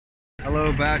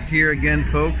Hello, back here again,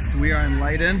 folks. We are in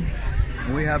Leiden.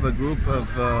 We have a group of,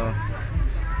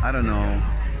 I don't know,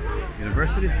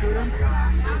 university students?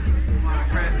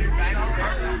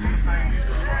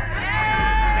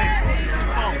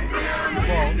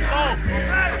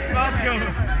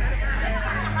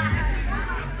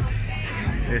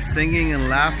 They're singing and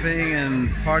laughing and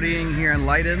partying here in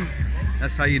Leiden.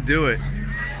 That's how you do it.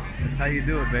 That's how you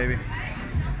do it, baby.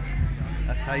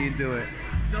 That's how you do it.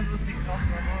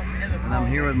 And I'm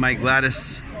here with my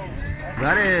Gladys.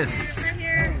 Gladys! I'm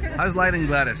here. How's Leiden,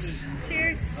 Gladys?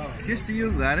 Cheers. Cheers to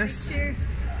you, Gladys. Cheers.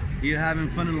 You having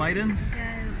fun in Leiden?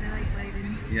 Yeah, I like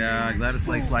Leiden. Yeah, Gladys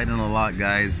likes Leiden a lot,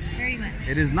 guys. Very much.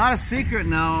 It is not a secret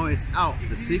now, it's out.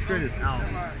 The secret is out.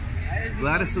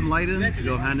 Gladys and Leiden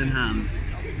go hand in hand.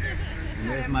 And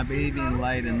there's my baby in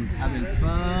Leiden, having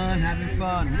fun, having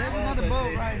fun. There's another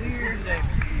boat right here.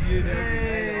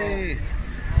 Yay!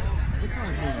 This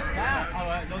one's moving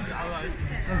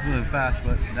fast. This one's moving fast,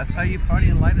 but that's how you party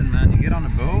in Leiden, man. You get on a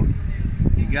boat,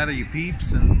 you gather your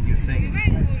peeps, and you sing.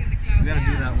 We gotta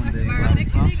do that one day,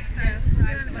 Gladys, huh? Yeah,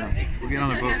 Yeah, we'll get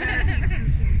on the boat.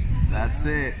 That's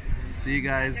it. See you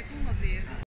guys.